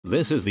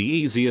This is the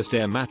easiest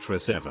air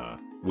mattress ever,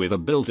 with a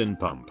built-in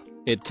pump.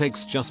 It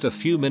takes just a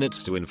few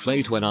minutes to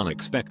inflate when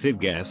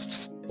unexpected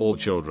guests, or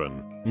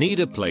children,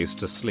 need a place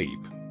to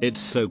sleep. It's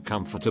so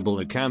comfortable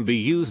it can be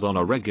used on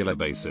a regular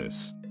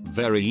basis.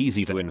 Very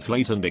easy to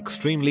inflate and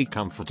extremely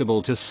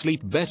comfortable to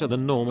sleep, better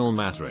than normal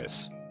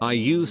mattress. I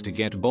used to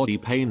get body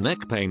pain,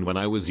 neck pain when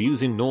I was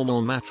using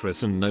normal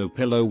mattress and no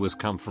pillow was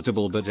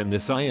comfortable, but in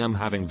this I am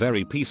having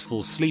very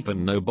peaceful sleep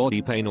and no body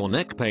pain or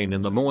neck pain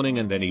in the morning,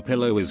 and any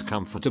pillow is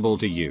comfortable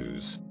to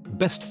use.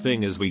 Best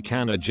thing is we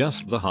can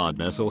adjust the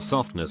hardness or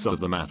softness of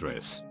the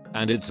mattress,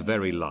 and it's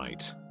very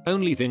light.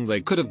 Only thing,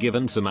 they could have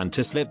given some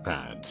anti-slip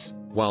pads.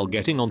 While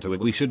getting onto it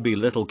we should be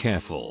little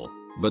careful,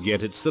 but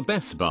yet it's the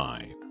best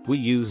buy. We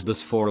used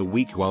this for a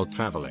week while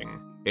traveling.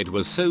 It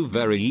was so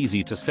very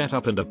easy to set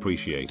up and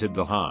appreciated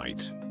the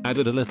height.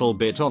 Added a little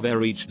bit of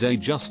air each day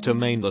just to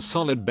maintain the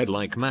solid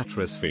bed-like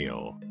mattress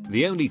feel.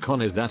 The only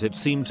con is that it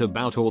seemed to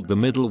bow toward the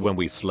middle when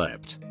we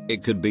slept.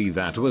 It could be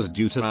that was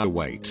due to our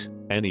weight.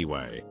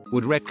 Anyway,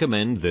 would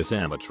recommend this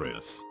air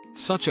mattress.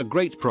 Such a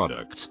great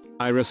product.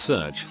 I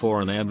researched for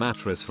an air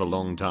mattress for a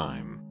long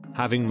time.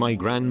 Having my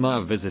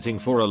grandma visiting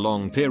for a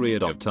long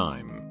period of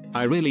time,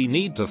 I really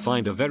need to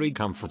find a very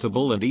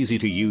comfortable and easy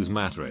to use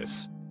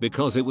mattress.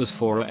 Because it was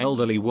for an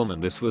elderly woman,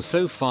 this was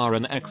so far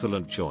an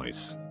excellent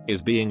choice. Is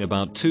being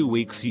about 2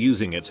 weeks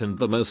using it, and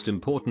the most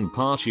important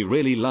part, she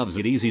really loves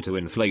it. Easy to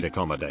inflate,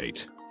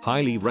 accommodate.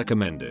 Highly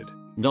recommended.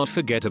 Not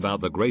forget about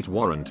the great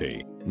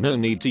warranty. No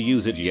need to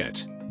use it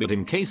yet, but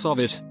in case of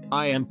it,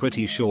 I am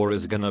pretty sure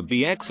is gonna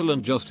be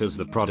excellent just as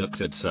the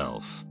product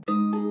itself.